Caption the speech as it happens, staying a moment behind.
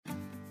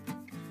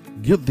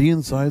Get the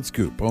inside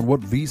scoop on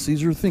what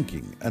VCs are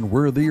thinking and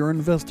where they are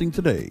investing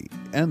today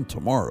and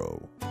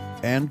tomorrow.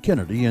 Ann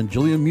Kennedy and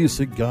Jillian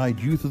Music guide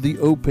you through the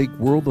opaque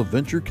world of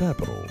venture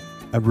capital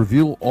and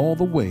reveal all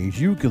the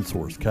ways you can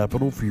source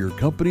capital for your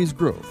company's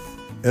growth.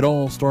 It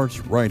all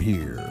starts right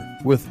here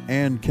with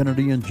Ann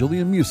Kennedy and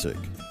Jillian Music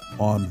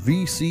on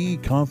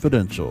VC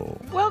Confidential.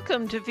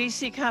 Welcome to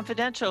VC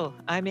Confidential.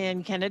 I'm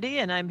Ann Kennedy,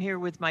 and I'm here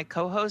with my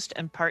co-host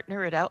and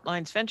partner at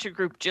Outlines Venture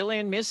Group,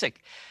 Jillian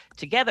Music.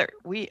 Together,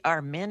 we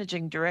are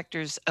managing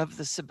directors of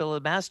the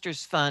Sibylla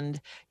Masters Fund.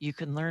 You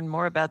can learn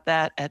more about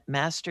that at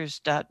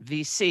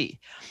masters.vc.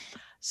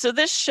 So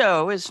this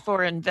show is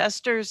for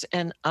investors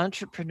and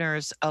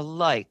entrepreneurs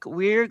alike.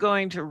 We're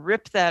going to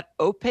rip that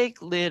opaque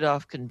lid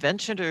off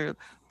conventional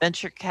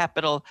venture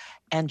capital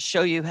and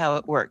show you how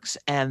it works.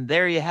 And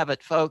there you have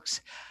it,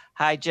 folks.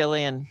 Hi,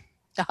 Jillian.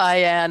 Hi,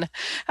 Ann.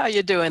 How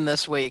you doing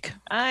this week?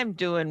 I'm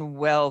doing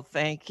well,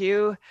 thank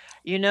you.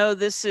 You know,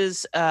 this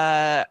is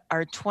our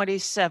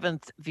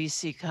 27th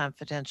VC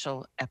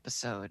Confidential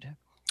episode.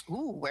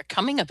 Ooh, we're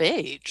coming of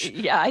age.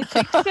 Yeah, I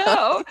think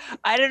so.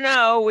 I don't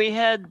know. We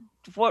had,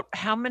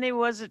 how many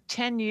was it?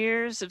 10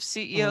 years of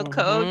CEO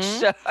coach.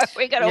 So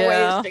we got a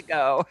ways to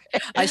go.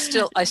 I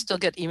still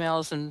get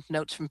emails and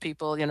notes from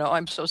people,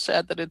 I'm so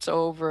sad that it's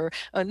over.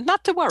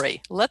 Not to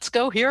worry. Let's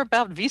go hear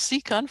about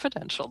VC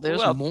Confidential.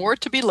 There's more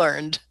to be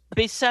learned.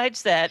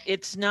 Besides that,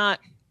 it's not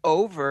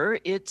over.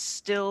 It's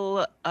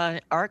still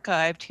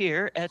archived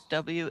here at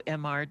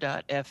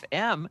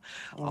WMR.FM.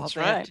 All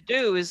they have to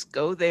do is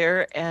go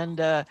there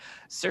and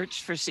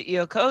search for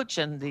CEO Coach,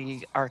 and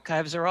the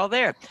archives are all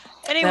there.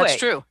 Anyway. That's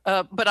true.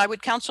 But I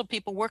would counsel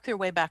people work their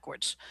way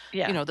backwards.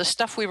 Yeah. The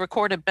stuff we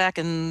recorded back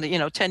in,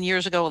 10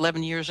 years ago,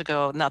 11 years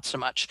ago, not so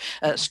much.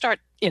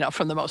 Start,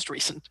 from the most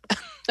recent.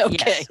 Okay.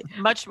 Yes,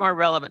 much more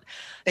relevant.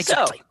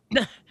 Exactly.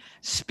 So,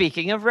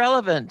 speaking of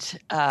relevant,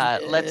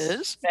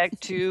 let's back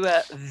to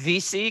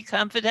VC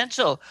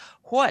Confidential.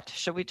 What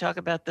shall we talk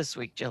about this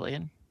week,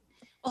 Jillian?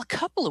 Well, a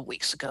couple of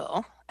weeks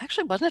ago,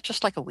 actually, wasn't it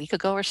just like a week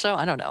ago or so?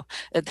 I don't know.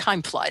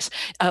 Time flies.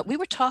 We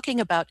were talking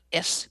about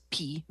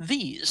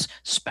SPVs,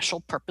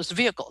 special purpose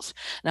vehicles.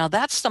 Now,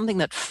 that's something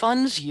that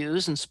funds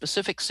use in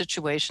specific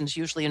situations,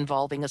 usually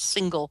involving a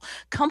single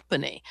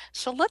company.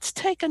 So let's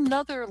take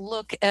another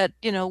look at,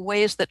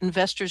 ways that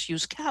investors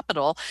use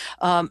capital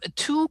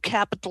to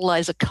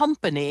capitalize a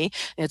company.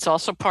 It's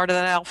also part of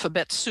that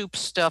alphabet soup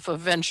stuff of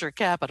venture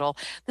capital.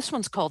 This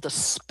one's called a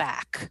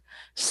SPAC.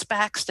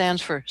 SPAC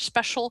stands for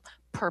Special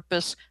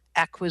Purpose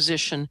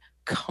Acquisition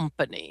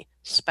Company.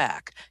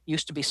 SPAC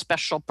used to be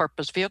special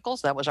purpose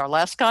vehicles. That was our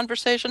last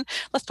conversation.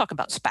 Let's talk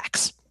about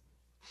SPACs.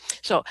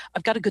 So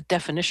I've got a good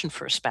definition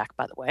for a SPAC,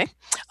 by the way.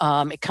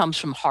 It comes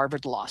from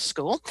Harvard Law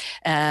School.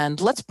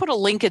 And let's put a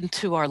link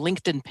into our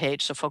LinkedIn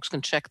page so folks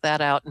can check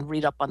that out and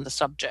read up on the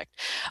subject.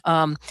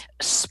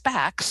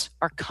 SPACs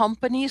are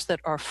companies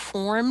that are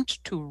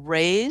formed to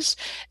raise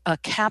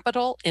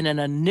capital in an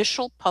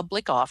initial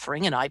public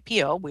offering, an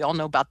IPO. We all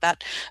know about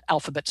that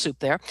alphabet soup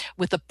there,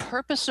 with the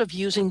purpose of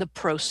using the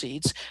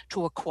proceeds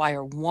to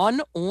acquire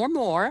one or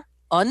more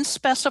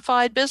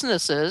unspecified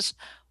businesses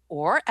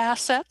or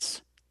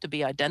assets to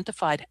be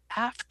identified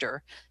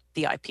after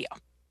the IPO.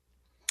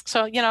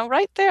 So,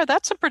 right there,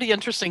 that's a pretty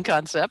interesting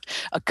concept.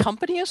 A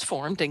company is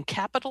formed and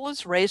capital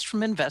is raised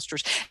from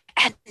investors,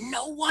 and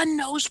no one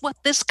knows what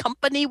this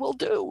company will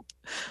do,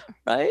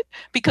 right?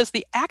 Because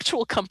the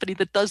actual company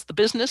that does the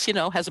business,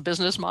 has a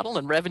business model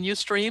and revenue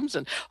streams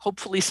and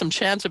hopefully some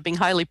chance of being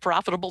highly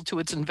profitable to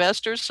its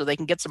investors so they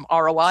can get some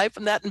ROI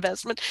from that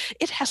investment.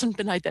 It hasn't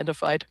been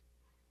identified.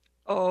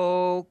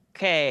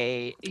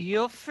 Okay,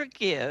 you'll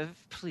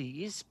forgive,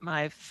 please,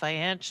 my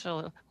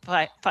financial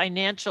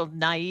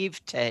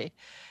naivete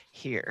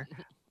here.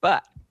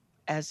 But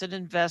as an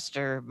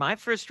investor, my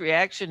first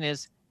reaction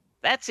is,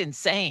 that's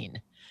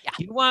insane. Yeah.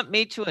 You want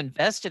me to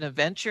invest in a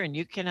venture and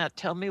you cannot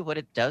tell me what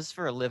it does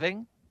for a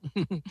living?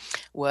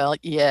 Well,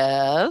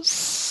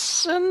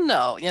 yes and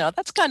no.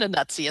 That's kind of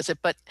nutsy, is it?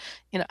 But,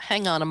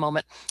 hang on a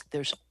moment.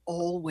 There's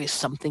always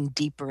something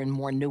deeper and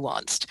more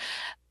nuanced.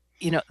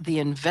 The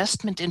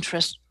investment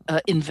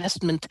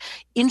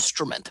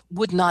instrument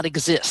would not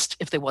exist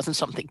if there wasn't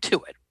something to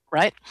it,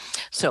 right?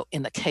 So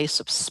in the case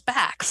of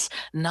SPACs,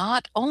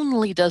 not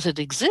only does it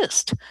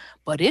exist,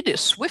 but it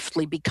is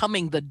swiftly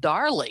becoming the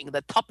darling,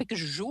 the topic du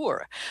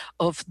jour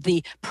of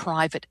the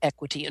private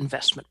equity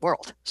investment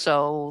world.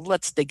 So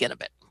let's dig in a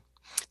bit.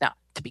 Now,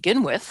 to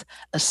begin with,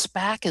 a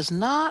SPAC is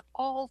not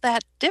all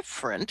that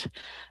different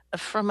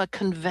from a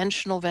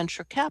conventional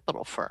venture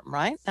capital firm,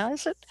 right? Now,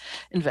 is it?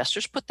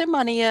 Investors put their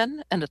money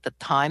in, and at the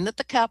time that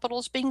the capital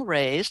is being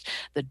raised,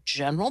 the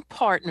general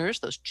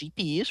partners, those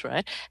GPs,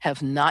 right,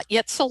 have not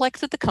yet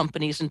selected the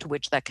companies into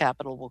which that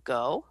capital will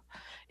go.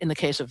 In the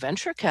case of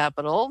venture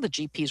capital, the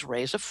GPs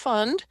raise a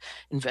fund,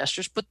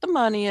 investors put the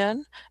money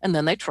in, and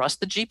then they trust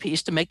the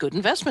GPs to make good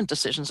investment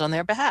decisions on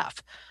their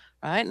behalf.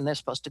 Right? And they're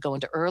supposed to go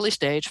into early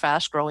stage,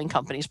 fast growing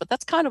companies, but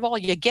that's kind of all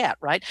you get,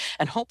 right?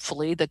 And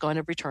hopefully they're going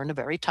to return a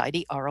very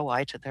tidy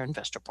ROI to their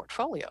investor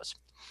portfolios.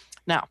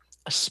 Now,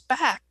 A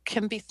SPAC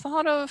can be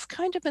thought of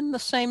kind of in the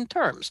same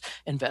terms.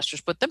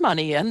 Investors put their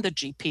money in, the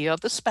GP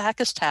of the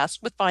SPAC is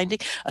tasked with finding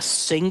a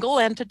single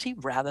entity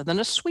rather than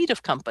a suite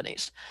of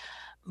companies.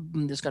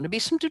 There's going to be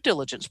some due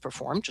diligence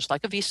performed, just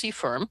like a VC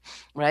firm,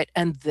 right?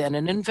 And then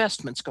an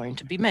investment's going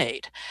to be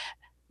made.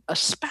 A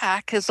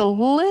SPAC is a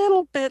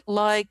little bit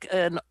like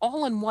an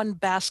all-in-one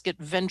basket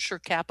venture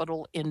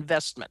capital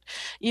investment.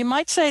 You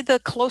might say the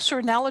closer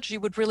analogy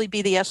would really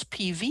be the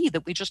SPV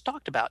that we just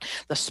talked about,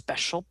 the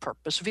special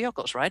purpose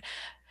vehicles, right?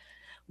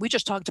 We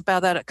just talked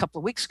about that a couple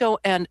of weeks ago,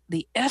 and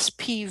the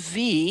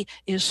SPV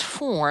is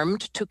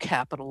formed to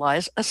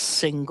capitalize a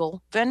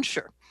single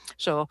venture.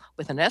 So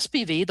with an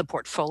SPV, the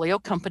portfolio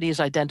company is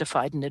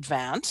identified in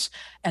advance,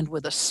 and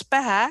with a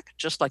SPAC,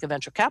 just like a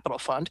venture capital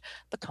fund,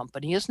 the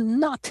company is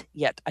not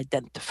yet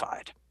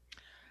identified.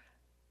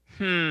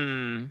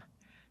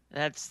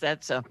 That's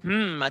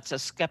a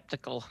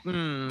skeptical.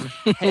 You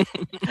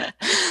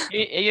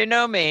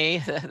know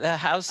me, the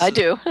house. I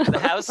do. The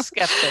house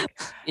skeptic.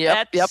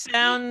 Yep.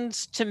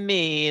 Sounds to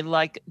me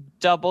like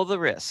double the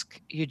risk.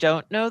 You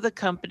don't know the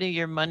company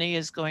your money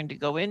is going to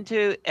go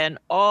into, and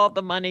all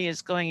the money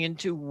is going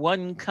into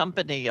one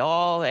company,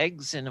 all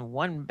eggs in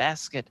one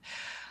basket.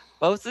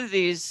 Both of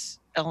these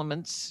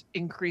elements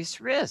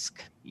increase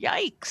risk.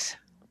 Yikes.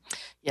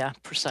 Yeah,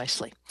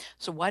 precisely.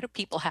 So why do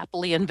people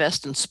happily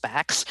invest in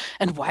SPACs,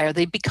 and why are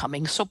they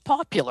becoming so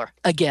popular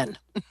again?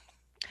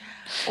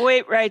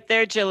 Wait right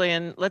there,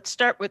 Jillian. Let's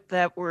start with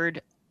that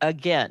word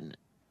again.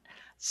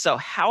 So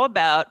how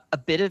about a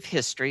bit of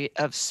history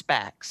of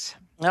SPACs?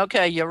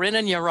 Okay, you're in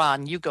and you're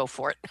on. You go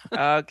for it.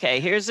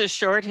 Okay, here's a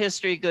short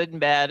history, good and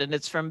bad, and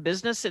it's from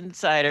Business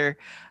Insider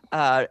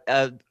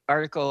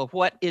article,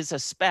 What is a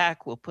SPAC?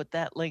 We'll put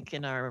that link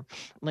in our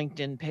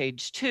LinkedIn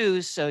page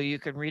too, so you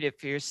can read it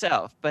for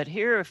yourself. But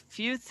here are a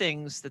few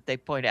things that they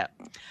point out.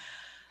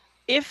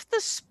 If the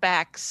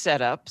SPAC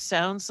setup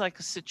sounds like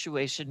a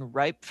situation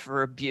ripe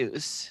for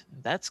abuse,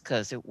 that's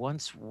because it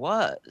once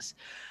was.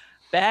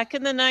 Back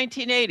in the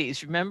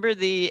 1980s, remember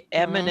the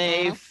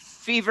M&A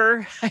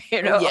fever?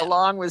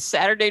 Along with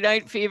Saturday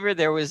Night Fever,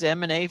 there was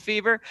M&A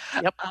fever.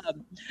 Yep.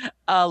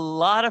 A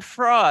lot of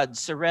fraud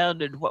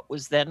surrounded what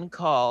was then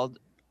called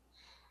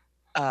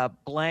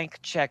blank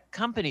check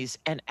companies,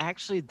 and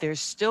actually they're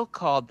still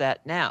called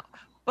that now.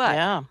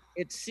 But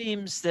it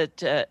seems that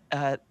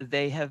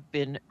they have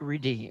been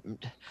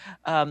redeemed.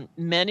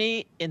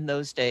 Many in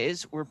those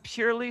days were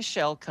purely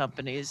shell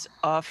companies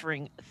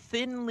offering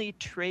thinly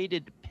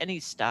traded penny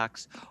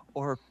stocks,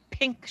 or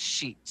pink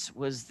sheets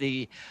was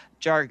the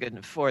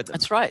jargon for them.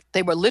 That's right.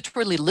 They were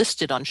literally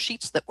listed on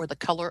sheets that were the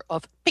color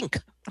of pink,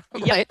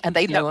 right? And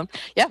they knew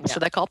them. So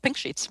they're called pink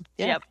sheets.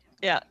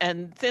 Yeah,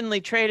 and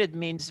thinly traded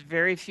means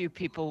very few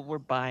people were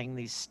buying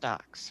these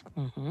stocks.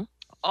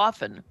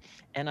 Often,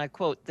 and I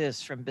quote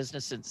this from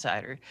Business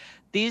Insider,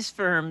 these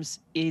firms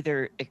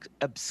either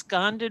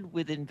absconded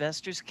with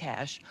investors'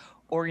 cash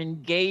or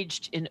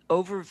engaged in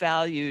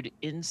overvalued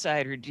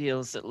insider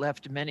deals that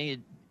left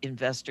many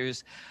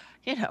investors,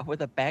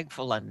 with a bag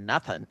full of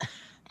nothing.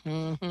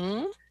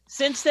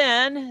 Since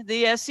then,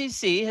 the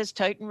SEC has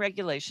tightened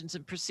regulations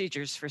and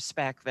procedures for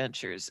SPAC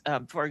ventures.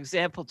 For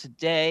example,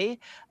 today,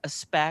 a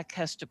SPAC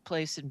has to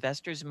place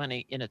investors'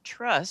 money in a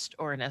trust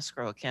or an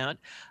escrow account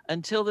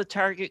until the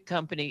target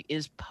company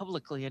is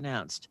publicly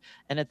announced.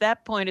 And at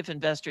that point, if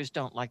investors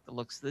don't like the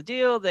looks of the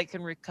deal, they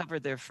can recover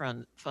their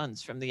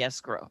funds from the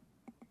escrow.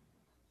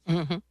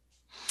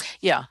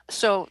 Yeah,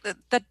 so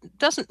that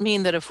doesn't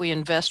mean that if we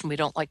invest and we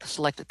don't like the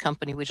selected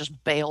company, we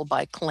just bail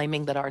by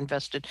claiming that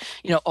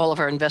all of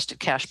our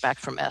invested cash back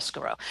from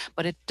escrow.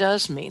 But it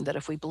does mean that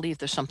if we believe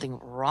there's something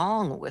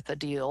wrong with a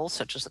deal,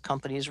 such as the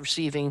company is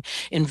receiving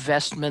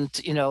investment,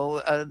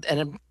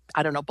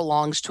 and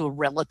belongs to a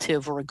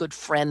relative or a good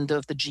friend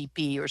of the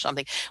GP or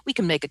something, we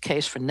can make a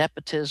case for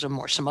nepotism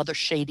or some other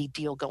shady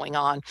deal going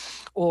on,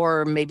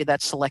 or maybe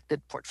that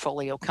selected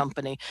portfolio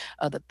company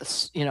with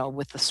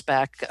the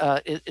SPAC,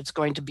 it's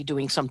going to be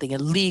doing something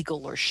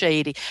illegal or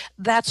shady.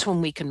 That's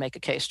when we can make a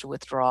case to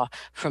withdraw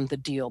from the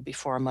deal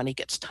before our money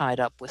gets tied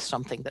up with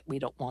something that we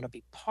don't want to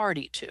be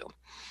party to.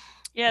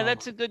 Yeah,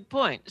 that's a good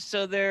point.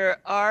 So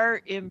there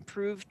are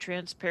improved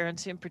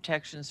transparency and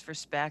protections for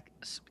SPAC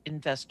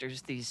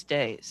investors these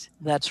days.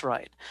 That's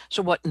right.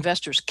 So what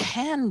investors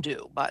can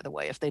do, by the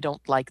way, if they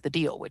don't like the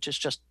deal, which is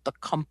just the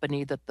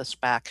company that the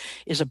SPAC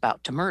is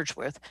about to merge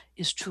with,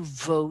 is to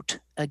vote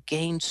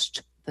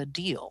against the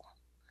deal.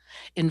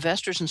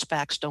 Investors in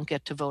SPACs don't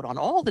get to vote on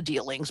all the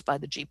dealings by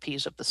the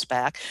GPs of the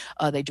SPAC.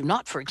 They do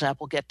not, for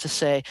example, get to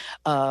say,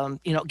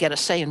 get a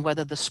say in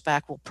whether the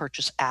SPAC will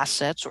purchase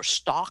assets or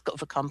stock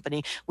of a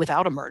company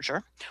without a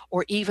merger,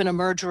 or even a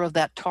merger of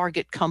that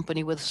target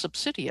company with a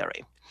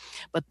subsidiary.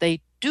 But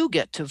they do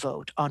get to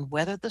vote on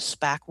whether the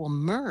SPAC will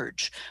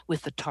merge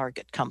with the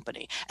target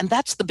company. And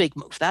that's the big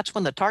move. That's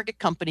when the target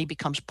company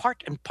becomes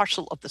part and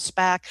parcel of the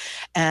SPAC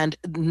and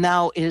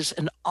now is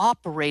an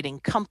operating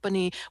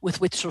company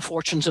with which the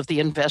fortunes of the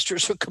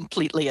investors are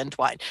completely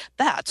entwined.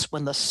 That's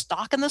when the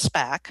stock in the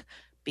SPAC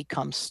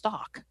becomes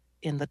stock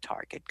in the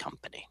target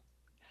company.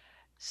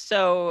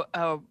 So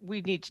we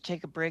need to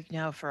take a break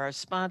now for our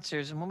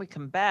sponsors. And when we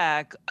come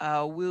back,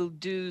 we'll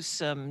do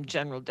some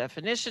general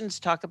definitions,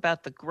 talk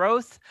about the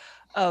growth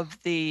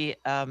of the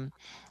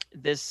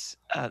it's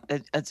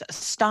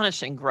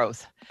astonishing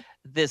growth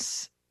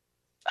this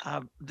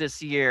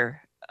this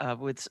year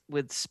with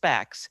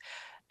SPACs.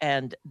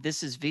 And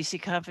this is VC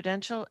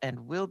Confidential,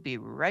 and we'll be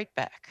right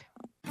back.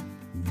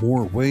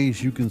 More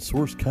ways you can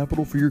source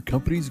capital for your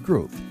company's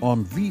growth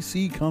on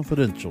VC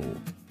Confidential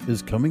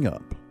is coming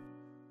up.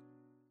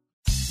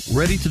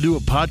 Ready to do a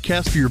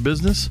podcast for your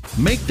business?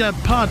 Make that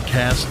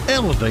podcast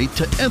elevate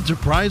to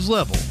enterprise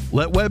level.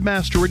 Let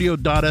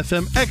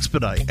webmasterradio.fm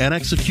expedite and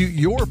execute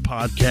your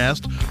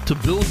podcast to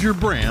build your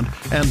brand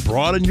and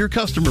broaden your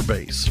customer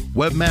base.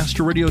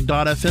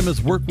 Webmasterradio.fm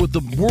has worked with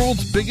the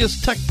world's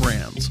biggest tech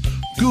brands,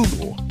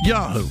 Google,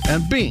 Yahoo,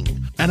 and Bing,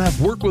 and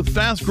have worked with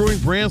fast-growing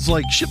brands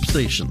like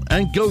ShipStation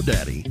and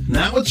GoDaddy.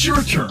 Now it's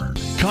your turn.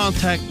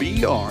 Contact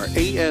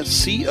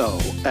BRASCO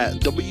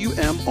at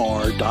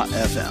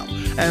WMR.fm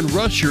and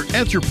rush your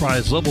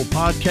enterprise-level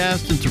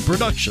podcast into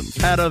production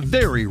at a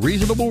very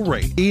reasonable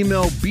rate.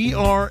 Email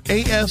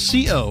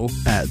BRASCO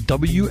at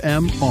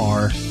WMR.fm.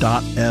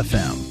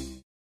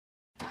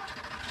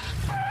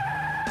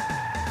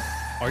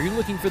 Are you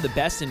looking for the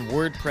best in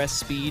WordPress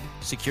speed,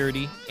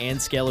 security, and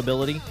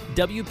scalability?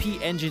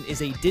 WP Engine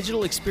is a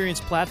digital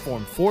experience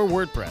platform for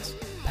WordPress,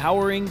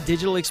 powering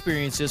digital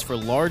experiences for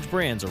large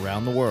brands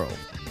around the world.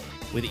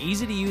 With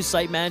easy-to-use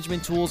site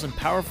management tools and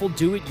powerful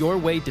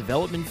do-it-your-way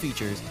development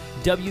features,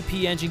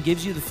 WP Engine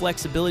gives you the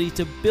flexibility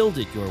to build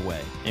it your way.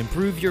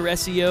 Improve your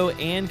SEO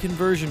and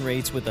conversion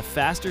rates with a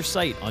faster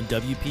site on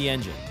WP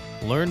Engine.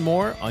 Learn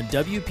more on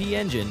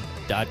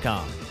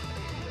WPEngine.com.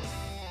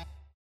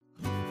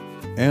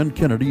 Ann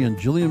Kennedy and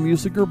Jillian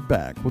Music are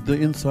back with the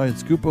inside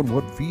scoop on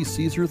what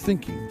VCs are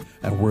thinking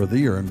and where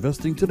they are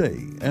investing today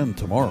and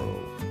tomorrow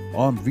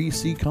on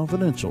VC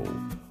Confidential,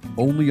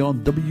 only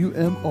on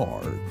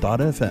WMR.fm.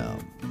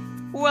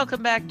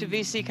 Welcome back to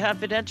VC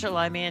Confidential.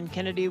 I'm Ann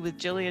Kennedy with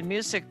Jillian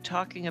Music,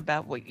 talking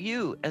about what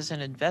you as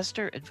an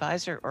investor,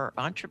 advisor, or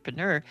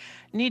entrepreneur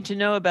need to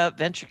know about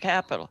venture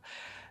capital.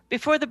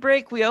 Before the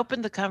break, we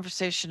opened the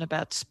conversation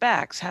about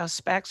SPACs, how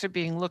SPACs are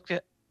being looked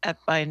at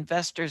by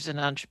investors and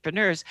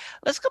entrepreneurs.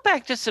 Let's go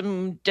back to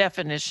some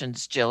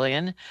definitions,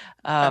 Jillian,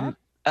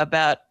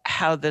 about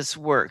how this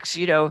works.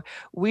 You know,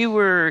 we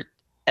were,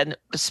 and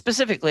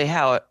specifically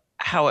how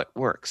it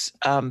works,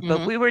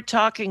 but we were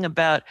talking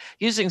about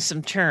using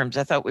some terms.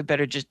 I thought we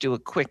better just do a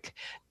quick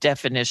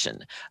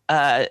definition.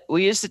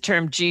 We use the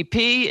term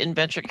GP in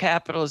venture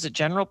capital as a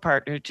general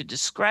partner to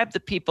describe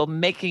the people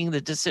making the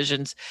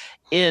decisions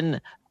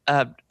in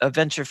a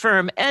venture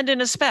firm and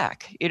in a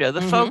SPAC, you know,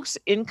 the folks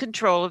in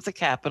control of the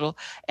capital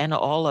and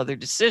all other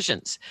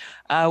decisions.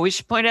 We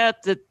should point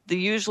out that the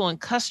usual and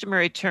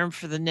customary term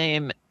for the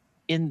name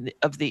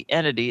of the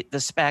entity, the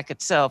SPAC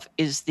itself,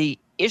 is the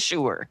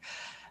issuer,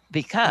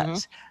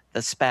 because the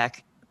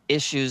SPAC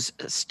issues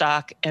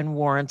stock and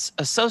warrants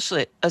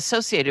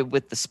associated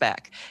with the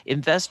SPAC.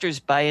 Investors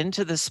buy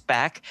into the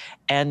SPAC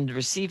and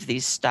receive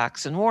these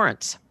stocks and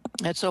warrants.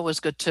 It's always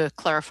good to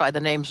clarify the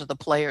names of the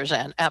players,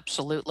 and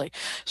absolutely.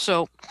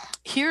 So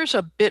here's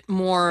a bit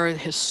more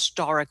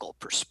historical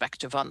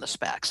perspective on the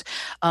SPACs.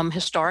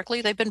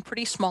 Historically, they've been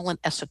pretty small and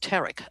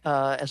esoteric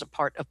as a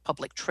part of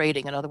public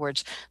trading. In other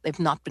words, they've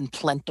not been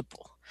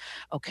plentiful.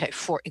 Okay,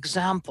 for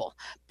example,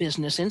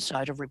 Business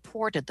Insider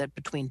reported that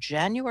between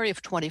January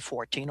of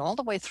 2014 all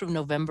the way through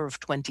November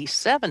of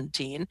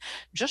 2017,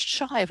 just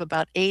shy of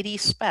about 80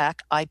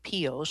 SPAC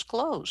IPOs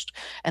closed,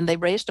 and they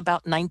raised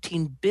about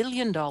 $19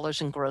 billion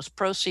in gross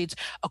proceeds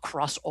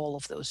across all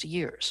of those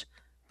years.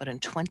 But in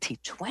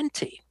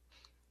 2020,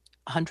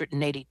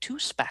 182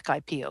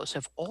 SPAC IPOs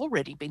have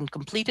already been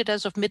completed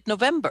as of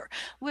mid-November,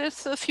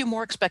 with a few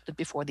more expected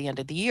before the end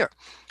of the year.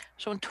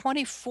 So in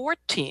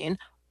 2014,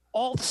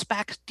 all the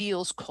SPAC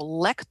deals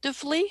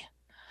collectively,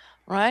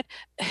 right,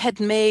 had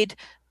made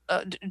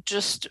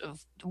just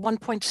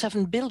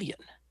 1.7 billion.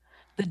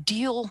 The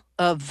deal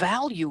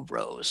value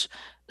rose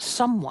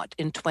somewhat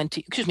in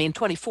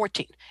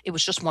 2014. It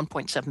was just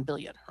 1.7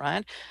 billion,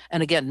 right?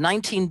 And again,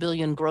 19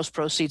 billion gross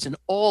proceeds in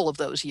all of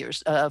those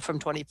years from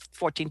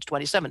 2014 to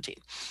 2017.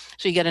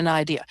 So you get an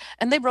idea.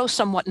 And they rose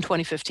somewhat in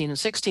 2015 and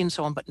 16,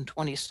 so on, but in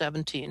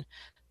 2017,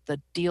 the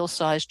deal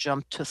size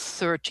jumped to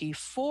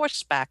 34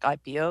 SPAC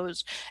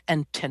IPOs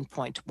and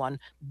 10.1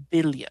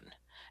 billion.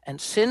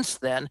 And since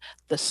then,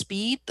 the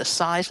speed, the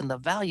size, and the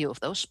value of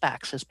those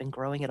SPACs has been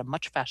growing at a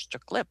much faster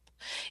clip.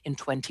 In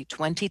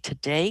 2020 to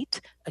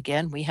date,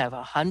 again, we have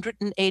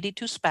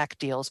 182 SPAC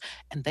deals,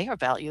 and they are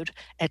valued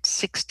at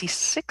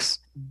 66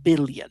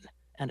 billion,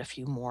 and a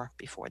few more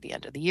before the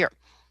end of the year.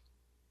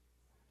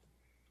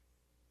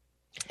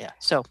 Yeah,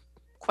 so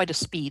quite a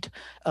speed.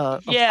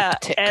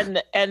 Uptick.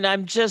 and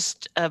I'm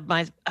just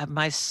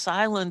my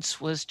silence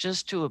was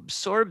just to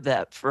absorb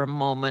that for a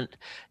moment.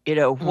 You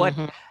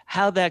know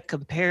how that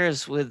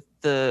compares with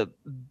the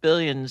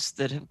billions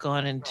that have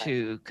gone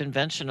into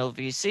conventional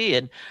VC,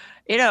 and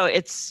you know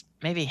it's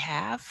maybe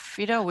half,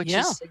 which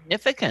Yeah. is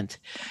significant.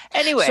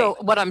 Anyway. So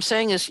what I'm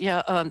saying is,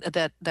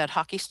 that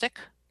hockey stick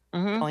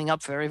Mhm. going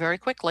up very, very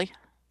quickly.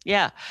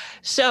 Yeah.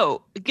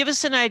 So give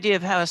us an idea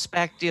of how a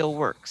SPAC deal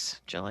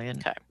works, Jillian.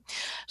 Okay.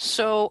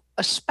 So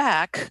a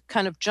SPAC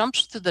kind of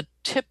jumps through the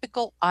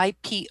typical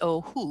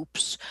IPO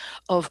hoops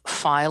of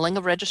filing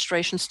a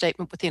registration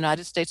statement with the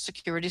United States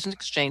Securities and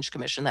Exchange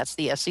Commission. That's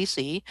the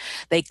SEC.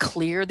 They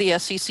clear the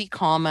SEC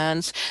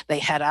comments. They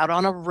head out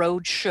on a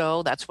road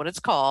show. That's what it's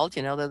called,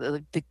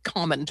 the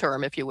common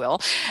term, if you will.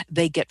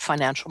 They get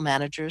financial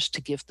managers to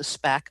give the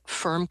SPAC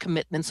firm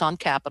commitments on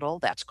capital.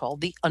 That's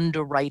called the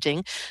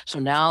underwriting. So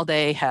now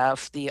they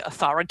have the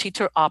authority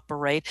to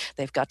operate.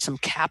 They've got some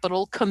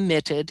capital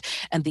committed,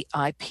 and the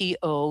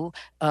IPO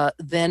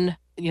then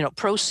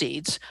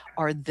proceeds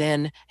are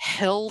then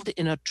held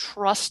in a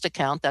trust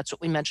account. That's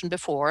what we mentioned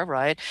before,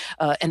 right?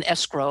 An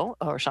escrow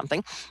or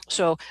something.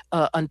 So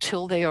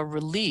until they are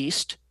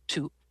released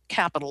to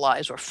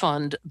capitalize or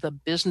fund the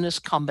business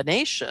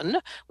combination,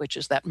 which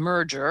is that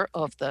merger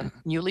of the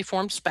newly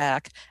formed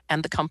SPAC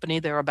and the company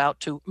they're about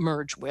to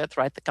merge with,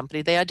 right? The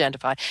company they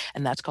identify,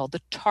 and that's called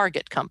the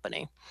target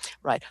company,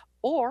 right?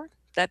 Or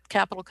that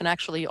capital can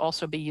actually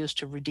also be used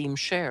to redeem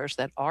shares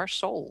that are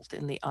sold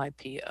in the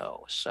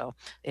IPO. So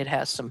it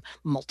has some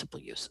multiple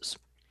uses.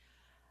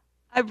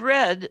 I've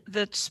read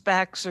that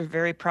SPACs are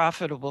very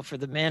profitable for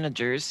the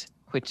managers,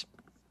 which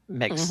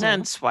makes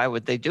sense. Why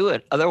would they do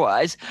it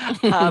otherwise?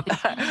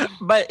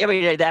 But I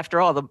mean,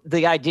 after all,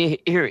 the idea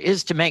here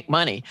is to make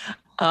money.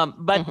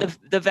 But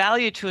the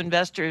value to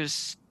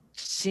investors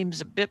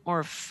seems a bit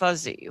more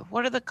fuzzy.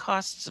 What are the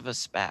costs of a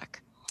SPAC?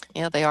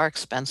 Yeah, they are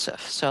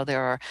expensive. So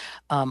there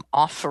are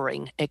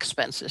offering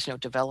expenses,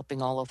 developing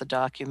all of the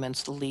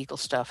documents, the legal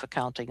stuff,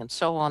 accounting, and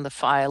so on, the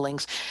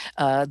filings.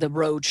 The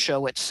road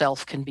show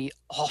itself can be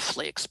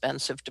awfully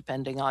expensive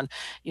depending on,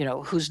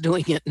 who's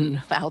doing it and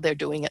how they're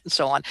doing it and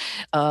so on,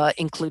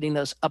 including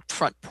those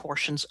upfront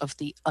portions of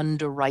the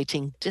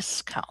underwriting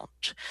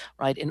discount,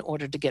 right? In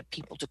order to get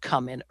people to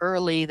come in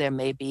early, there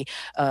may be,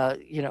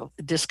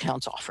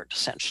 discounts offered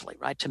essentially,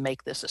 right? To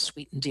make this a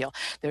sweetened deal.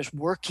 There's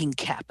working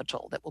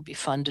capital that will be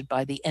funded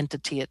by the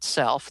entity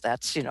itself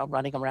that's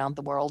running around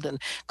the world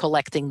and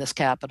collecting this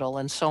capital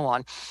and so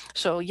on.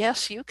 So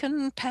yes, you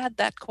can pad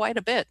that quite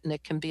a bit, and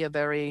it can be a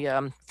very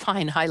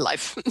fine high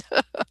life.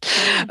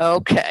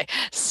 Okay,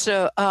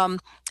 so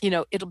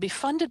it'll be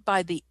funded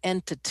by the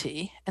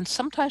entity and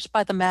sometimes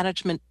by the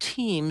management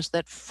teams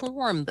that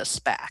form the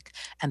SPAC,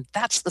 and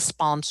that's the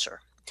sponsor.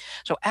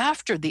 So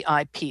after the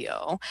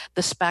IPO,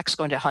 the SPAC's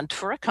going to hunt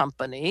for a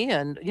company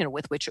and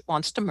with which it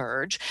wants to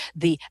merge,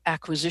 the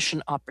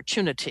acquisition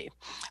opportunity.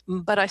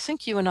 But I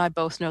think you and I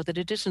both know that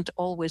it isn't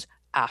always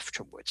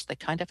afterwards. They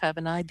kind of have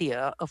an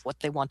idea of what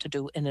they want to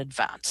do in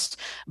advance,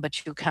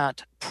 but you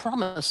can't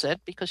promise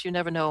it because you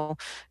never know,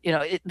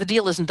 the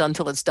deal isn't done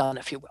till it's done,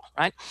 if you will,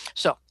 right?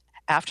 So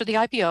after the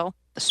IPO,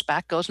 the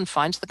SPAC goes and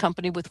finds the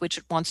company with which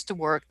it wants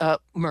to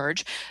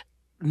merge,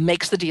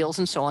 makes the deals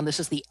and so on. This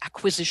is the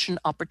acquisition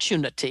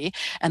opportunity,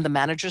 and the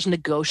managers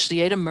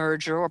negotiate a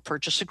merger or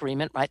purchase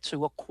agreement, right,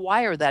 to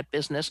acquire that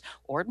business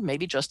or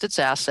maybe just its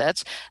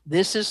assets.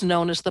 This is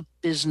known as the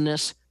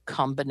business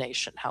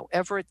combination,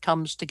 however it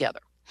comes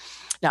together.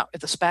 Now, if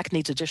the SPAC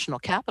needs additional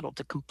capital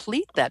to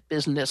complete that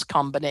business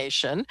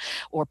combination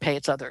or pay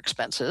its other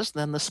expenses,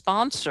 then the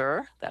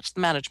sponsor, that's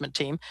the management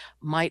team,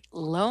 might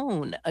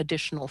loan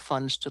additional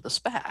funds to the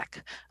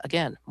SPAC.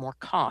 Again, more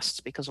costs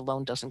because a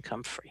loan doesn't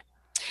come free.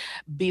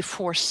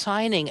 Before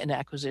signing an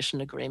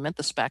acquisition agreement,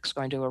 the SPAC is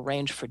going to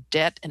arrange for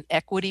debt and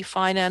equity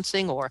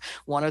financing or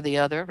one or the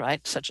other,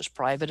 right, such as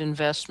private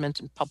investment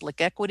in public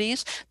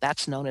equities.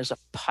 That's known as a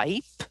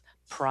PIPE,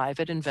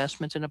 private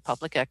investment in a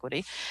public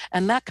equity.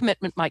 And that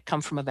commitment might come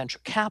from a venture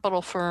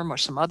capital firm or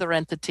some other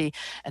entity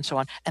and so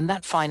on. And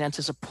that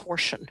finances a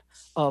portion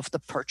of the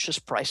purchase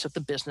price of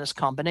the business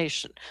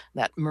combination,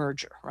 that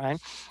merger,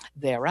 right?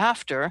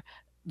 Thereafter,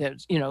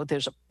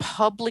 there's a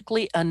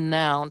publicly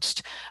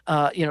announced,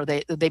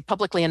 they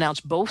publicly announce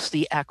both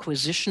the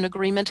acquisition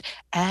agreement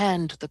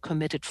and the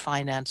committed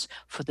finance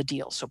for the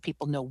deal, so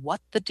people know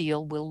what the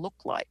deal will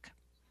look like.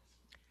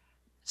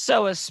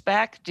 So a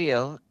SPAC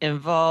deal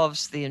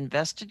involves the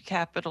invested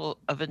capital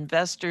of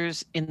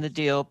investors in the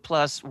deal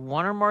plus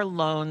one or more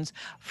loans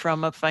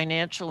from a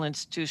financial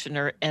institution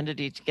or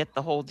entity to get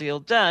the whole deal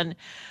done.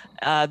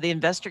 The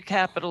investor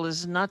capital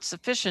is not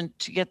sufficient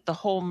to get the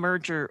whole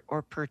merger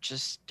or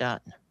purchase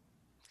done.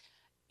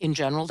 In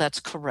general,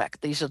 that's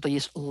correct. These are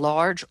these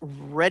large,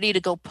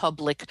 ready-to-go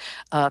public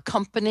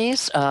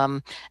companies,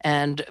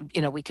 and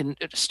we can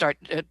start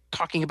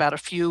talking about a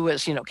few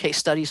as case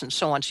studies and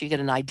so on, so you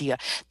get an idea.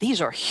 These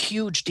are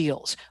huge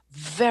deals,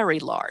 very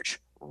large,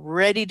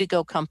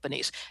 ready-to-go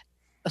companies.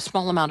 A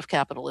small amount of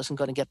capital isn't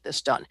going to get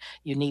this done.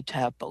 You need to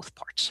have both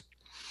parts.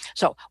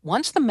 So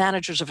once the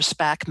managers of a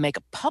SPAC make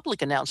a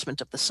public announcement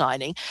of the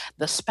signing,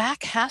 the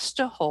SPAC has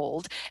to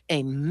hold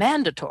a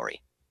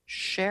mandatory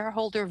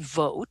shareholder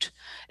vote.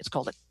 It's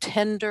called a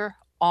tender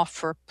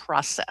offer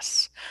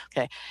process.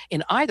 Okay.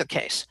 In either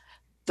case,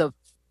 the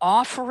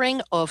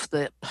offering of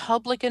the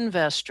public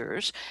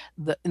investors,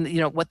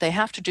 what they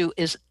have to do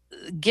is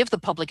give the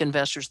public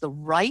investors the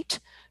right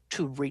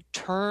to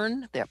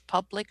return their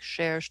public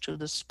shares to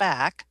the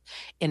SPAC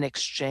in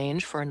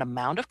exchange for an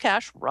amount of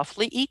cash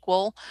roughly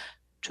equal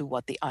to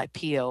what the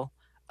IPO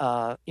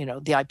the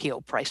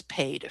IPO price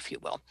paid, if you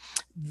will.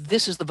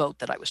 This is the vote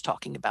that I was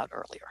talking about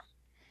earlier.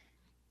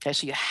 Okay,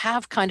 so you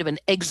have kind of an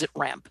exit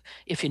ramp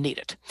if you need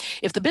it.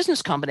 If the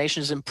business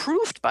combination is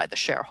improved by the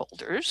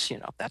shareholders, if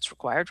that's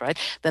required, right,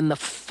 then the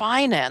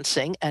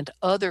financing and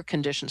other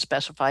conditions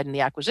specified in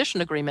the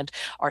acquisition agreement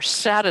are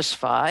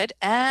satisfied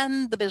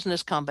and the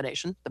business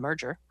combination, the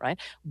merger, right,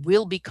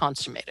 will be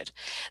consummated.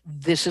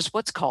 This is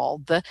what's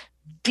called the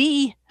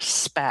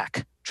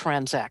de-SPAC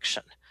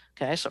transaction.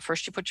 Okay, so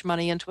first you put your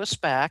money into a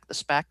SPAC, the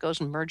SPAC goes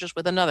and merges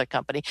with another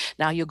company.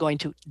 Now you're going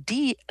to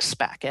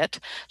de-SPAC it.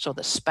 So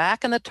the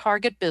SPAC and the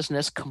target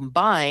business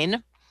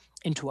combine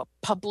into a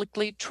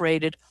publicly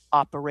traded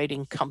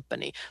operating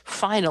company.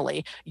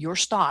 Finally, your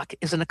stock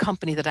is in a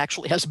company that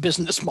actually has a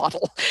business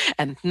model.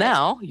 And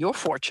now your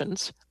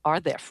fortunes are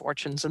their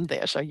fortunes and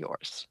theirs are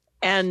yours.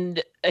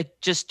 And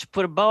just to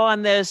put a bow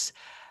on this,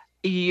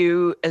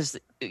 you as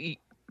the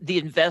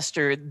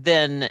investor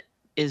then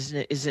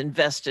is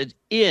invested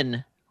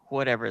in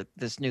whatever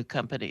this new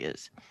company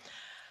is.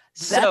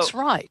 That's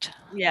right.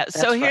 Yeah.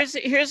 So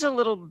here's a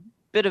little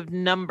bit of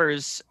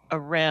numbers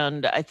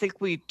around. I think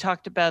we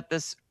talked about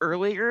this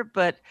earlier,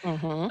 but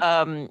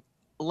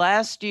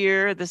last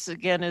year, this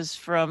again is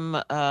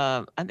from,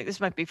 I think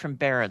this might be from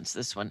Barron's,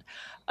 this one,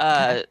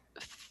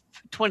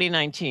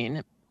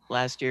 2019,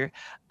 last year,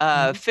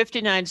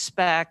 59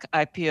 SPAC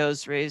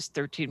IPOs raised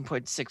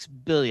 $13.6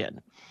 billion.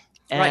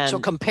 Right. So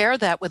compare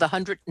that with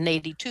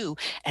 182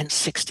 and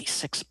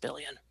 66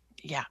 billion.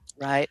 Yeah.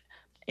 Right.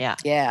 Yeah.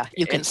 Yeah.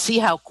 You can see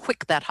how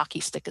quick that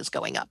hockey stick is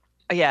going up.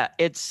 Yeah.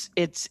 It's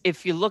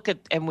if you look at,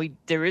 and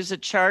there is a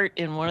chart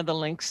in one of the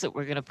links that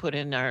we're going to put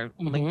in our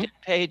LinkedIn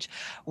page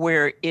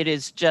where it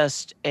is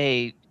just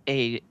a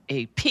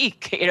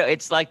peak,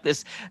 it's like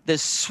this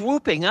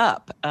swooping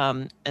up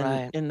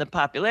in the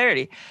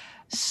popularity.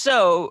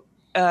 So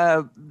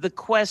the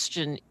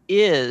question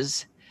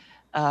is,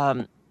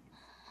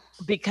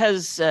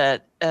 because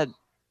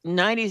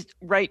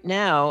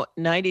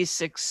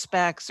 96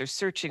 SPACs are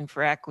searching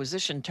for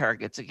acquisition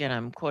targets. Again,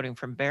 I'm quoting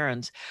from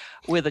Barron's,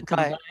 with a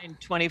combined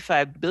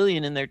 $25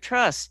 billion in their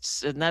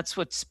trusts. And that's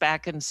what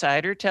SPAC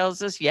Insider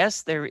tells us.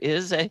 Yes, there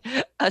is a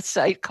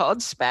site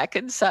called SPAC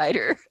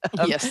Insider.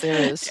 Yes, there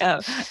is.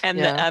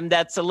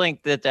 That's a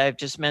link that I've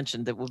just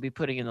mentioned that we'll be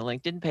putting in the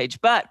LinkedIn page.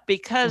 But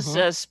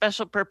because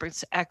special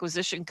purpose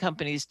acquisition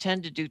companies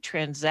tend to do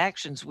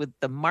transactions with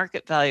the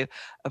market value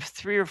of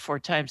 3 or 4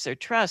 times their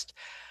trust,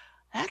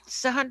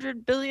 that's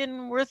 $100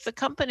 billion worth of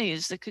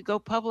companies that could go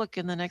public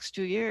in the next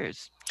 2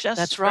 years,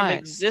 just from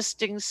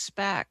existing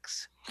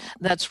SPACs.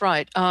 That's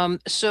right.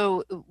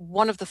 So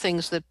one of the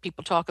things that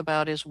people talk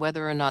about is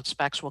whether or not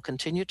SPACs will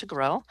continue to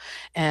grow,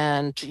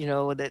 and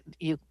that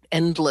you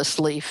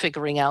endlessly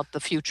figuring out the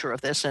future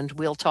of this, and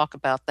we'll talk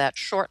about that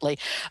shortly.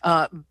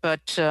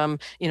 But I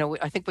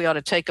think we ought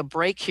to take a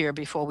break here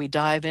before we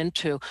dive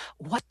into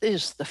what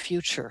is the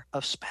future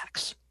of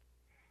SPACs.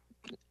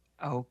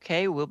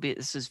 Okay,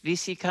 this is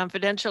VC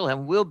Confidential,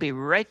 and we'll be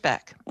right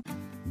back.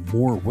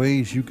 More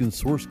ways you can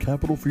source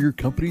capital for your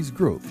company's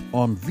growth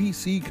on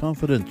VC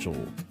Confidential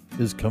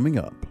is coming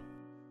up.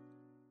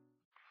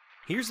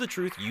 Here's the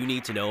truth you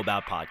need to know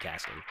about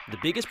podcasting. The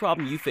biggest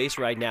problem you face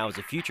right now as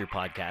a future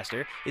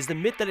podcaster is the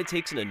myth that it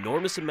takes an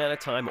enormous amount of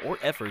time or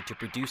effort to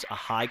produce a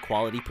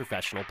high-quality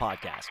professional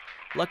podcast.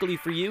 Luckily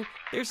for you,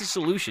 there's a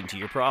solution to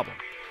your problem.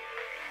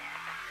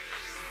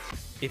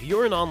 If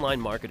you're an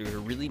online marketer who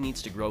really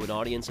needs to grow an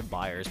audience of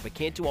buyers but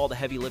can't do all the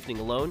heavy lifting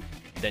alone,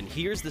 then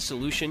here's the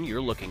solution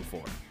you're looking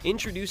for.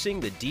 Introducing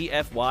the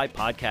DFY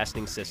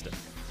Podcasting System.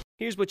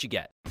 Here's what you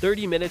get: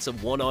 30 minutes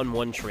of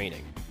one-on-one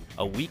training,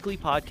 a weekly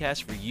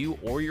podcast for you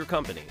or your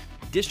company,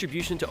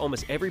 distribution to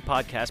almost every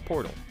podcast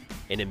portal,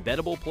 an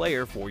embeddable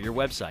player for your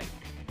website,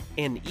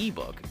 an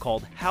ebook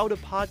called How to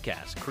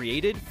Podcast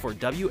created for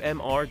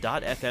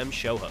WMR.FM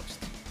show hosts,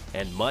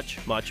 and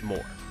much, much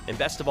more. And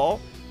best of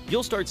all,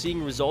 you'll start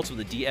seeing results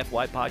with the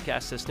DFY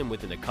podcast system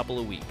within a couple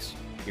of weeks.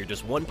 You're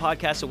just one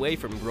podcast away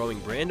from growing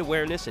brand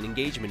awareness and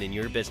engagement in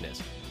your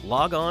business.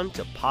 Log on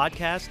to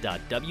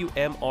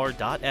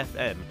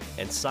podcast.wmr.fm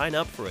and sign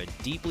up for a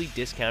deeply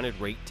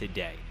discounted rate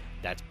today.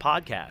 That's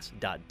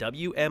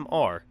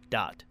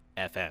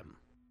podcast.wmr.fm.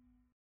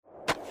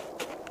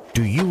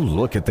 Do you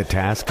look at the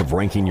task of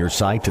ranking your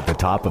site at the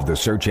top of the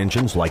search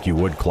engines like you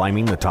would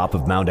climbing the top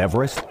of Mount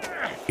Everest?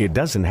 It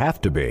doesn't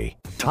have to be.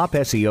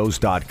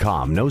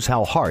 TopSEOs.com knows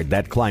how hard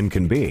that climb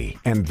can be,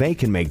 and they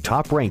can make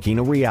top ranking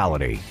a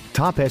reality.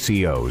 Top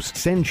SEOs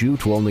sends you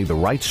to only the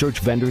right search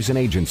vendors and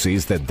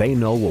agencies that they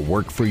know will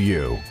work for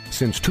you.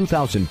 Since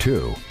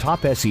 2002,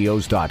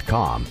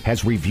 TopSEOs.com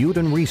has reviewed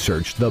and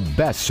researched the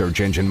best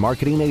search engine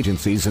marketing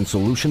agencies and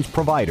solutions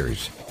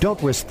providers.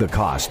 Don't risk the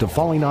cost of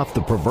falling off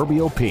the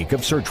proverbial peak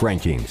of search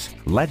rankings.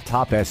 Let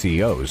Top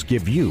SEOs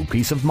give you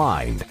peace of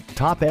mind.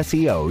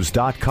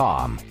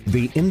 TopSEOs.com,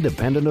 the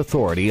independent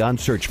authority on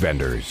search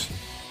vendors.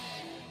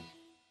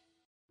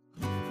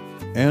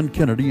 Ann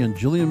Kennedy and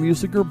Jillian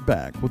Music are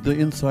back with the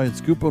inside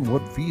scoop on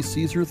what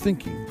VCs are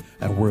thinking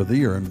and where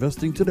they are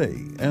investing today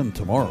and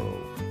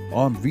tomorrow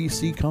on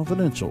VC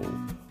Confidential,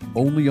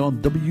 only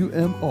on WMR.FM.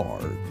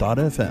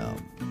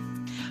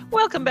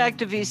 Welcome back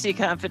to VC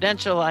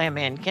Confidential. I am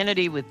Ann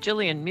Kennedy with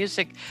Jillian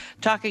Music,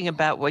 talking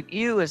about what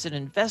you as an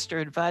investor,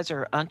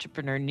 advisor, or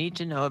entrepreneur need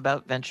to know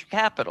about venture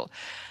capital.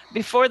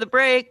 Before the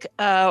break,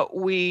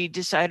 we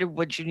decided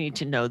what you need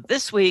to know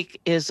this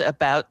week is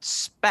about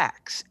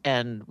SPACs,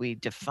 and we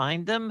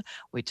defined them.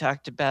 We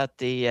talked about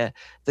the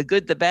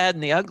good, the bad,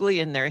 and the ugly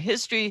in their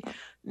history.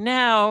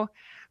 Now,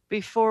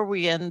 before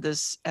we end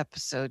this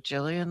episode,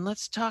 Jillian,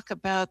 let's talk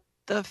about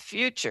the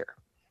future.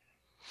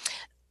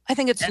 I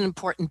think it's an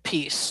important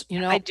piece.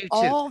 I do too.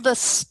 All the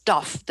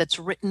stuff that's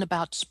written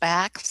about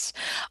SPACs,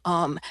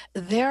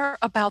 they're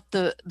about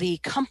the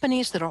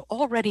companies that are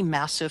already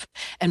massive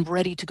and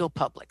ready to go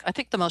public. I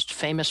think the most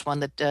famous one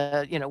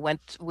that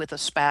went with a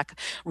SPAC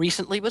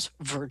recently was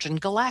Virgin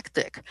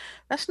Galactic.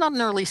 That's not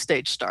an early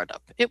stage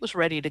startup. It was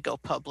ready to go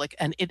public,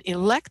 and it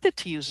elected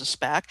to use a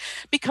SPAC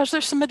because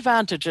there's some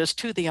advantages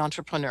to the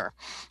entrepreneur.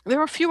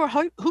 There are fewer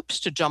hoops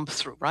to jump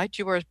through, right?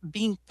 You are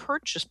being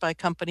purchased by a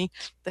company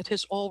that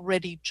has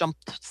already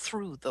jumped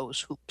through those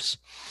hoops.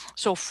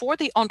 So for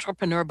the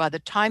entrepreneur, by the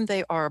time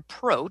they are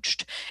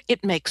approached,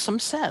 it makes some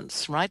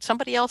sense, right?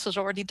 Somebody else has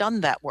already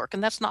done that work,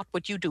 and that's not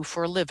what you do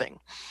for a living,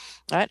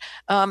 right?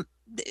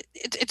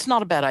 It's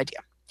not a bad idea.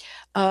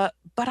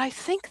 But I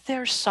think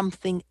there's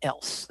something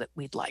else that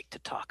we'd like to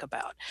talk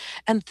about,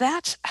 and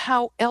that's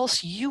how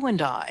else you and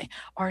I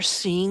are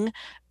seeing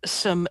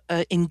some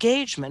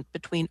engagement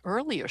between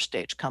earlier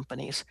stage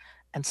companies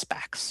and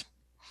SPACs.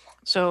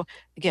 So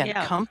again,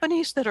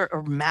 companies that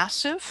are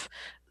massive,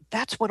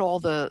 that's what all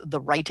the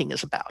writing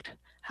is about.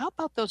 How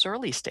about those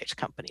early stage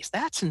companies?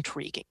 That's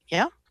intriguing,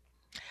 yeah?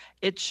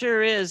 It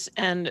sure is.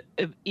 And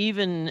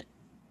even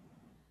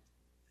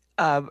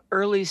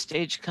early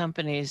stage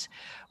companies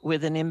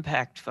with an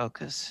impact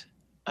focus.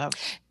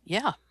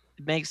 Yeah.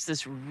 It makes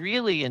this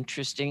really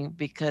interesting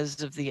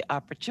because of the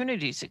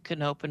opportunities it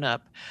can open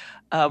up.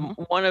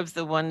 One of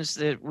the ones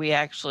that we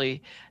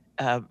actually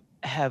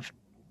have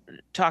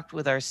talked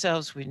with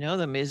ourselves, we know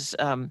them, is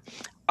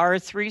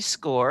R3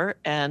 Score,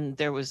 and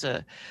there was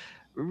a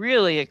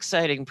really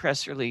exciting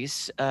press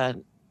release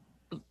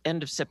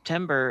end of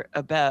September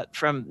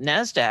from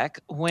NASDAQ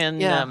when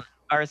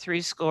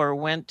R3 Score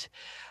went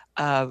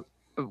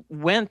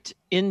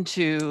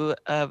into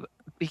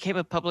became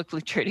a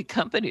publicly traded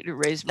company to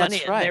raise money.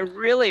 That's right. And they're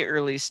really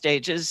early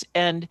stages,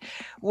 and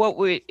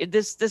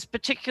this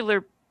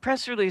particular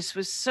press release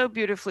was so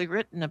beautifully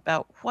written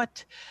about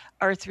what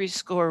R3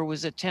 Score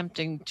was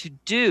attempting to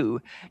do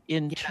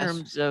in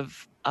terms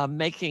of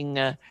making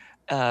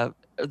the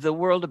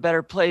world a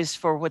better place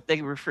for what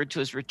they referred to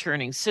as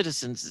returning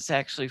citizens. It's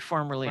actually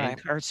formerly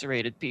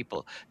incarcerated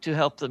people, to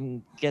help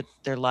them get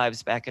their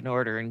lives back in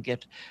order and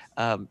get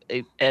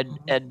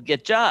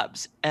get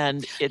jobs.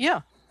 And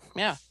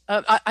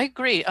I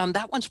agree.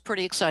 That one's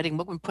pretty exciting.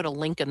 We can put a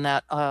link in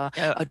that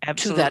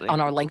to that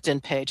on our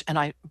LinkedIn page. And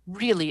I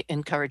really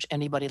encourage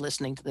anybody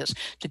listening to this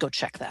to go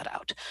check that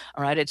out.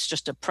 All right. It's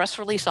just a press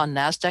release on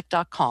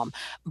NASDAQ.com.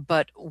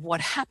 But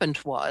what happened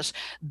was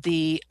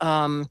the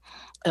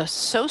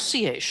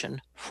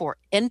Association for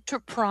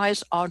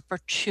Enterprise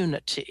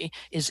Opportunity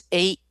is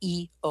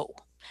AEO.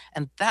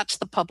 And that's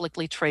the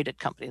publicly traded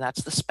company.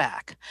 That's the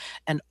SPAC.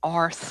 And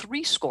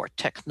R3 Score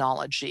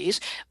Technologies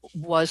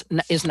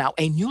is now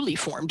a newly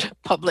formed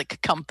public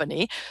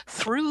company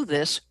through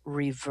this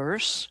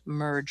reverse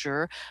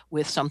merger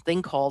with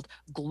something called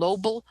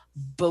Global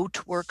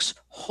Boatworks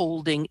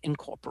Holding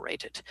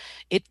Incorporated.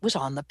 It was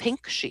on the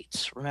pink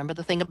sheets. Remember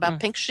the thing about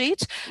pink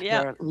sheets?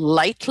 Yeah. They're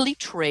lightly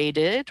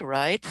traded,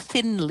 right?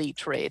 Thinly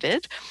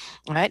traded,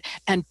 right?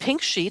 And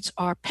pink sheets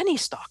are penny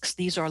stocks.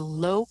 These are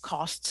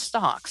low-cost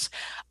stocks.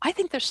 I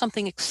think there's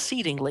something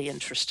exceedingly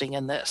interesting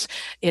in this.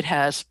 It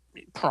has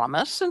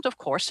promise, and of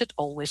course, it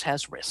always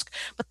has risk.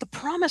 But the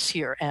promise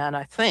here, Anne,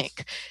 I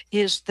think,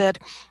 is that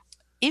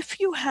if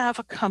you have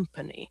a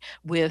company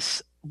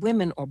with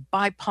women or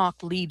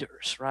BIPOC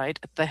leaders, right,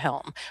 at the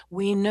helm,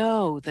 we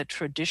know that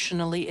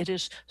traditionally it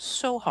is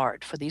so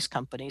hard for these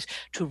companies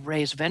to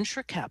raise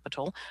venture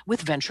capital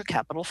with venture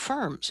capital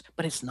firms,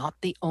 but it's not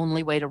the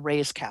only way to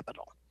raise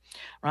capital.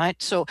 Right.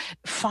 So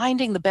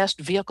finding the best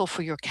vehicle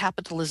for your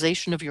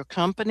capitalization of your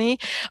company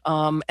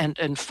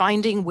and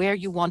finding where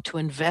you want to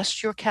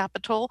invest your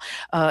capital,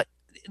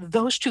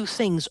 those two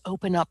things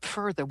open up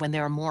further when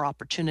there are more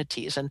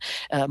opportunities and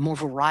more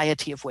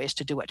variety of ways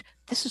to do it.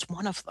 This is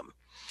one of them.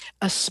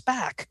 A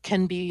SPAC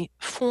can be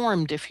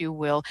formed, if you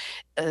will,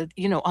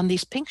 on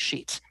these pink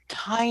sheets.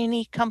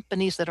 Tiny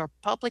companies that are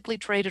publicly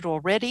traded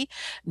already.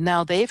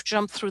 Now they've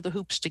jumped through the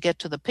hoops to get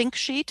to the pink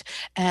sheet,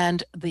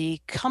 and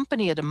the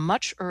company at a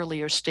much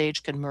earlier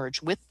stage can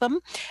merge with them.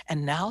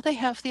 And now they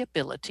have the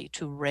ability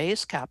to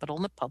raise capital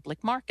in the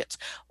public markets.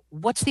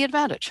 What's the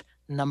advantage?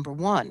 Number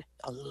one,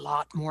 A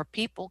lot more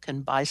people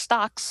can buy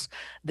stocks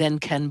than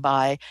can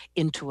buy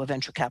into a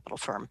venture capital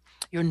firm.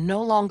 You're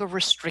no longer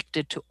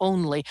restricted to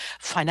only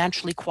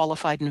financially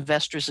qualified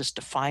investors as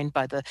defined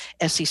by the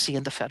SEC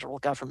and the federal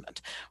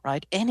government,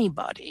 right?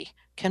 Anybody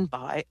can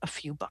buy a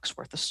few bucks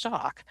worth of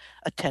stock,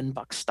 a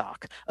 $10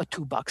 stock, a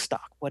 $2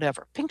 stock,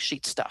 whatever, pink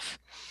sheet stuff,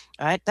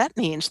 right? That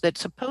means that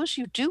suppose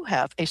you do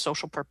have a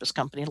social purpose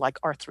company like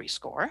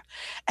R3Score,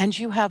 and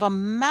you have a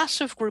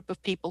massive group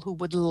of people who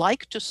would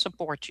like to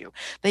support you.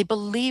 They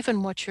believe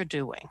in what you're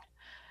doing.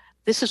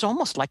 This is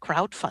almost like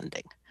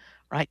crowdfunding,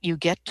 right? You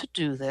get to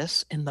do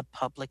this in the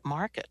public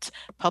markets.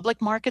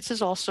 Public markets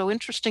is also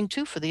interesting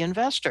too for the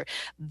investor.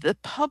 The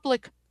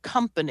public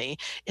company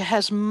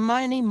has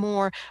many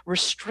more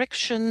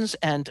restrictions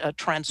and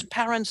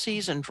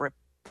transparencies and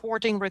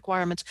reporting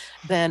requirements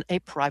than a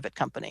private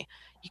company.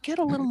 You get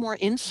a little more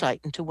insight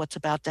into what's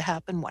about to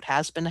happen, what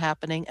has been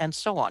happening, and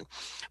so on.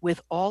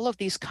 With all of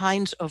these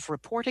kinds of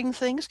reporting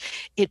things,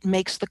 it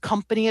makes the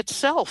company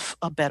itself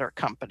a better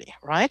company,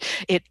 right?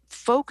 It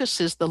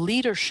focuses the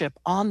leadership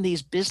on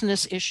these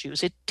business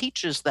issues. It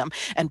teaches them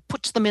and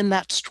puts them in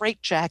that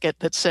straitjacket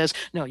that says,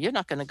 no, you're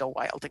not going to go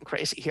wild and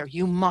crazy here.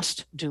 You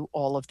must do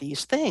all of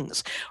these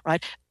things,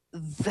 right?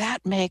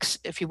 That makes,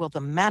 if you will,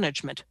 the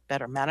management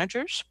better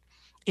managers.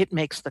 It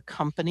makes the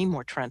company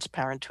more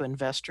transparent to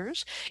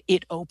investors.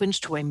 It opens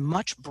to a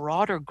much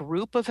broader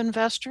group of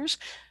investors.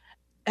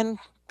 And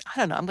I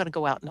don't know, I'm going to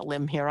go out on a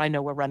limb here. I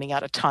know we're running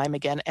out of time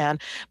again, Anne,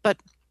 but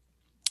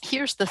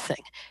here's the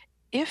thing.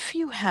 If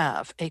you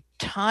have a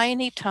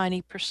tiny,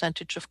 tiny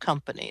percentage of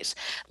companies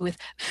with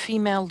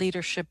female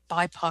leadership,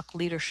 BIPOC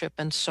leadership,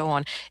 and so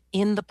on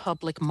in the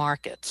public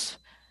markets,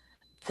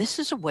 this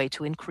is a way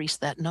to increase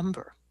that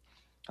number.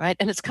 Right?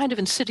 And it's kind of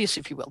insidious,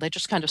 if you will. They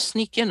just kind of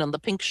sneak in on the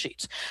pink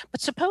sheets. But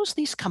suppose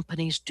these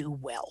companies do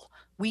well.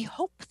 We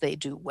hope they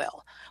do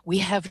well. We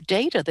have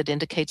data that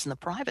indicates in the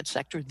private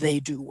sector they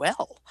do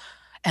well,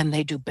 and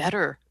they do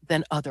better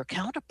than other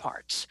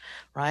counterparts,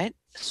 right?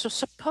 So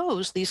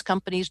suppose these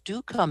companies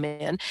do come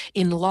in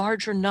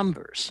larger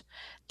numbers.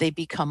 They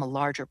become a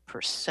larger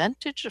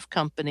percentage of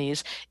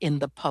companies in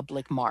the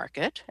public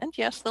market. And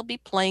yes, they'll be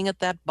playing at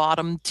that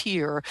bottom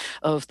tier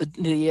of the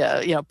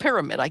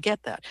pyramid. I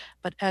get that.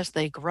 But as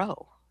they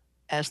grow,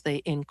 as they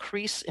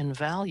increase in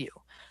value,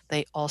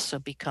 they also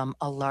become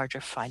a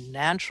larger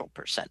financial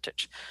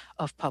percentage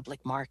of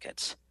public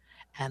markets.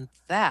 And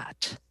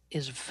that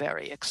is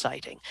very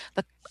exciting.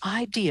 The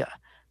idea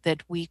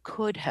that we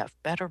could have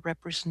better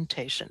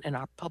representation in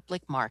our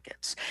public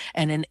markets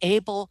and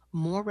enable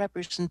more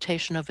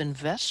representation of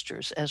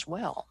investors as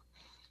well.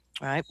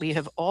 All right, we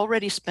have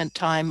already spent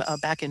time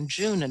back in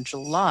June and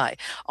July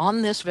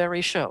on this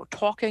very show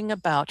talking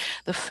about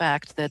the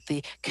fact that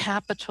the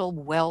capital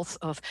wealth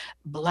of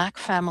Black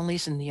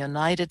families in the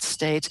United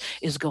States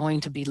is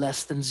going to be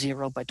less than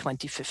 0 by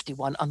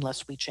 2051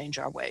 unless we change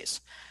our ways.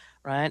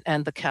 Right?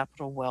 And the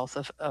capital wealth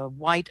of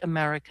white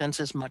Americans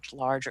is much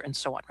larger and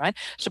so on, right?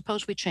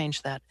 Suppose we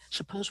change that.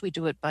 Suppose we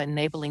do it by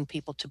enabling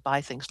people to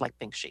buy things like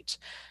pink sheets.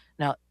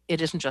 Now,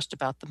 it isn't just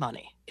about the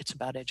money. It's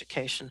about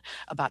education,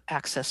 about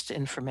access to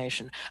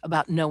information,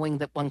 about knowing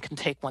that one can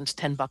take one's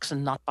 $10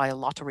 and not buy a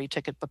lottery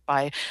ticket, but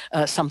buy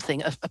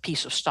something, a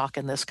piece of stock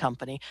in this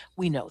company.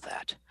 We know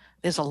that.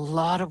 There's a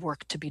lot of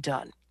work to be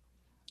done.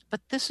 But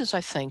this is,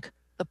 I think,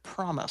 the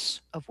promise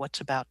of what's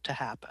about to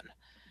happen.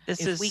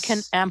 If we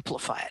can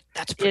amplify it,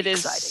 that's pretty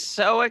exciting. It is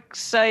so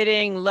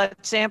exciting.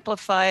 Let's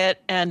amplify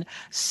it. And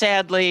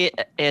sadly,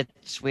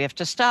 we have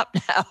to stop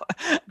now.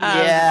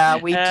 Yeah,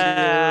 we do.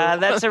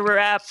 That's a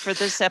wrap for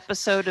this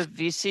episode of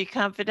VC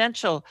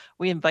Confidential.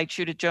 We invite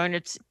you to join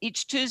us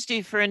each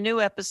Tuesday for a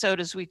new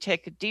episode as we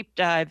take a deep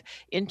dive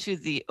into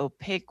the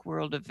opaque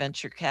world of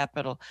venture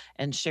capital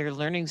and share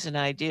learnings and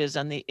ideas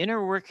on the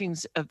inner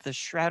workings of the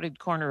shrouded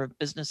corner of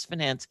business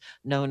finance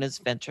known as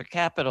venture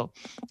capital.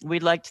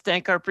 We'd like to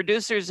thank our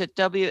producers at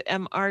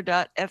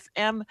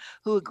WMR.FM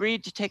who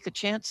agreed to take a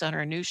chance on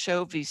our new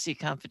show, VC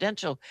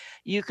Confidential.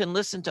 You can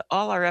listen to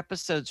all our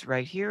episodes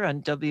right here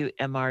on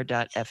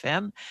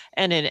WMR.FM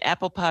and in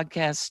Apple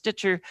Podcasts,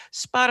 Stitcher,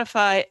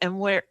 Spotify, and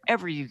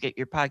wherever you get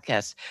your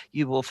podcasts.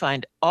 You will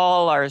find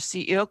all our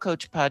CEO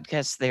Coach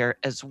podcasts there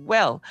as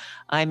well.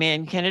 I'm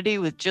Ann Kennedy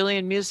with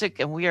Jillian Music,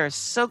 and we are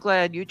so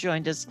glad you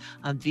joined us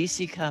on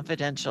VC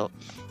Confidential.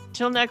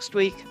 Till next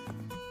week.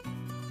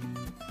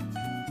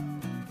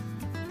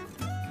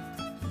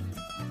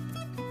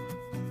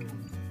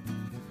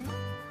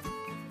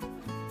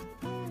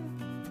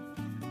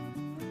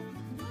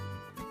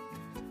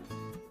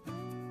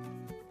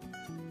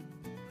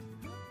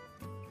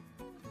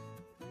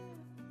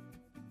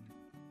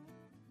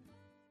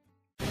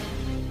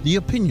 The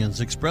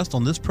opinions expressed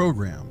on this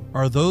program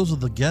are those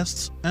of the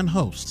guests and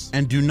hosts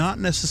and do not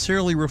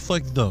necessarily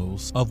reflect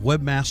those of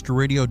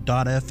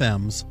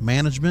WebmasterRadio.fm's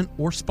management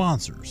or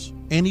sponsors.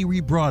 Any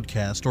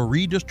rebroadcast or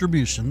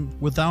redistribution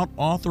without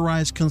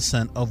authorized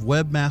consent of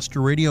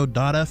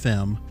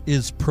WebmasterRadio.fm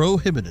is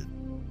prohibited.